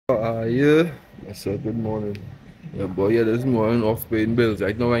Yeah, I said good morning. Yeah, boy, yeah, this morning off paying bills.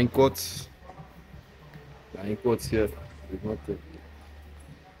 Right now, I'm courts. I'm courts here. There's nothing.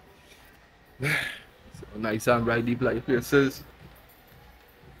 So nice and bright, deep like places.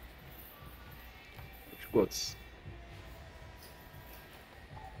 Which courts?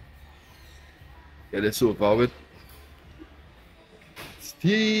 Yeah, the sofa with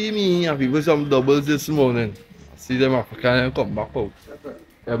steamy. And people some doubles this morning. I see them African come back out.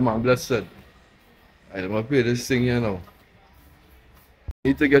 Yeah, man, blessed. I'm gonna pay this thing here now.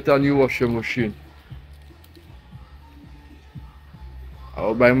 Need to get a new washing machine.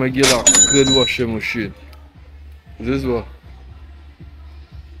 I'll buy my girl a good washing machine. This one.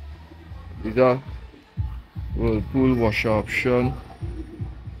 These are Whirlpool washer option.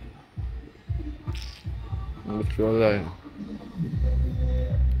 Neutral line.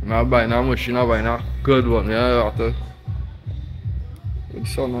 I'm not buying a machine, I'm buying a good one. Yeah, after.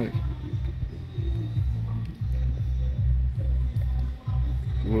 It's so nice.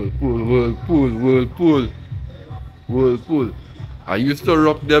 Whirlpool. I used to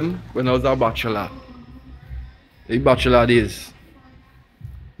rock them when I was a bachelor. The bachelor days.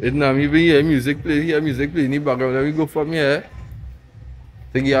 Didn't I even hear music play, in the background. Then we go from here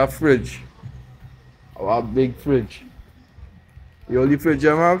to get a fridge. Our big fridge. The only fridge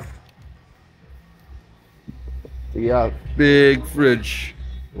I have? We have big fridge.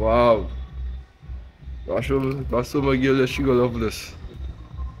 Wow. That's so my girl that she gonna love this.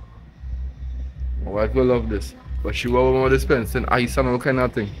 My wife will love this. But she will want dispensing ice and all kind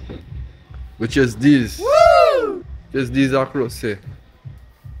of thing. Which is these. Woo! Just these across here.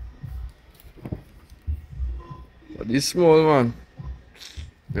 But this small man.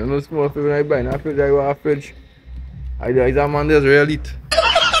 You know small fridge when I buy a fridge, I want a fridge. I a man that's real it.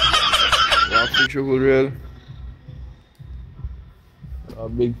 A fridge you go real. A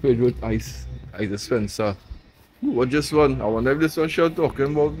big fridge with ice. Ice dispenser. Ooh, what just one? I wonder if this one she's talking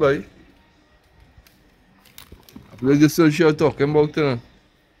about by. What is this one she's talking about now?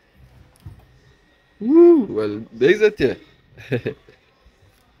 Woo! Well, there's it here.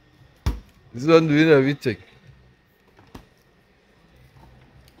 This one doing everything.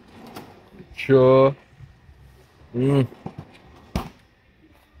 Sure. I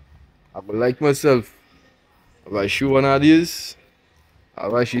would like myself. If I shoot one of these,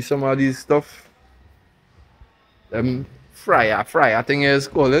 if I see some of these stuff, them fryer thing is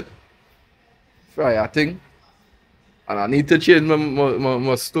call it. Fryer thing. And I need to change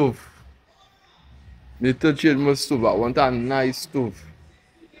my stove. Need to change my stove. I want a nice stove.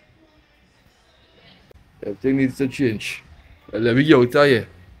 Everything needs to change. Well, let me get out of here.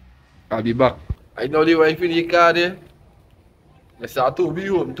 I'll be back. I know the wife in the car there. I saw Toby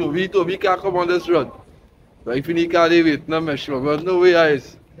home. Toby can't come on this road. Wife in the car there waiting on me. She was no way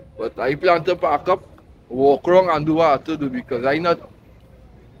eyes. But I plan to pack up, walk around and do what I have to do because I not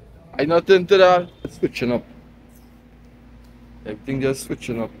into that switching up. Everything just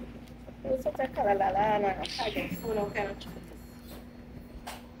switching up.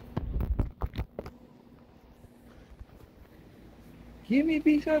 Give me a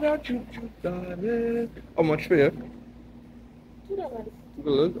piece of that choo darling. How much for you?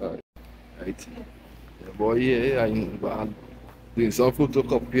 $2. Right. Yeah, boy, yeah, I'm doing some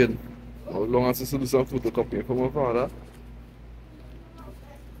photocopying. How long has to do some photocopying for my father?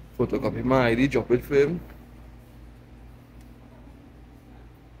 Photocopy my ID, drop it for him.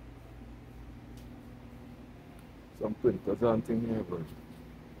 Some printers and things here, but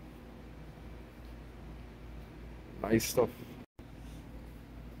nice stuff.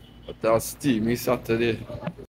 But that's steamy Saturday.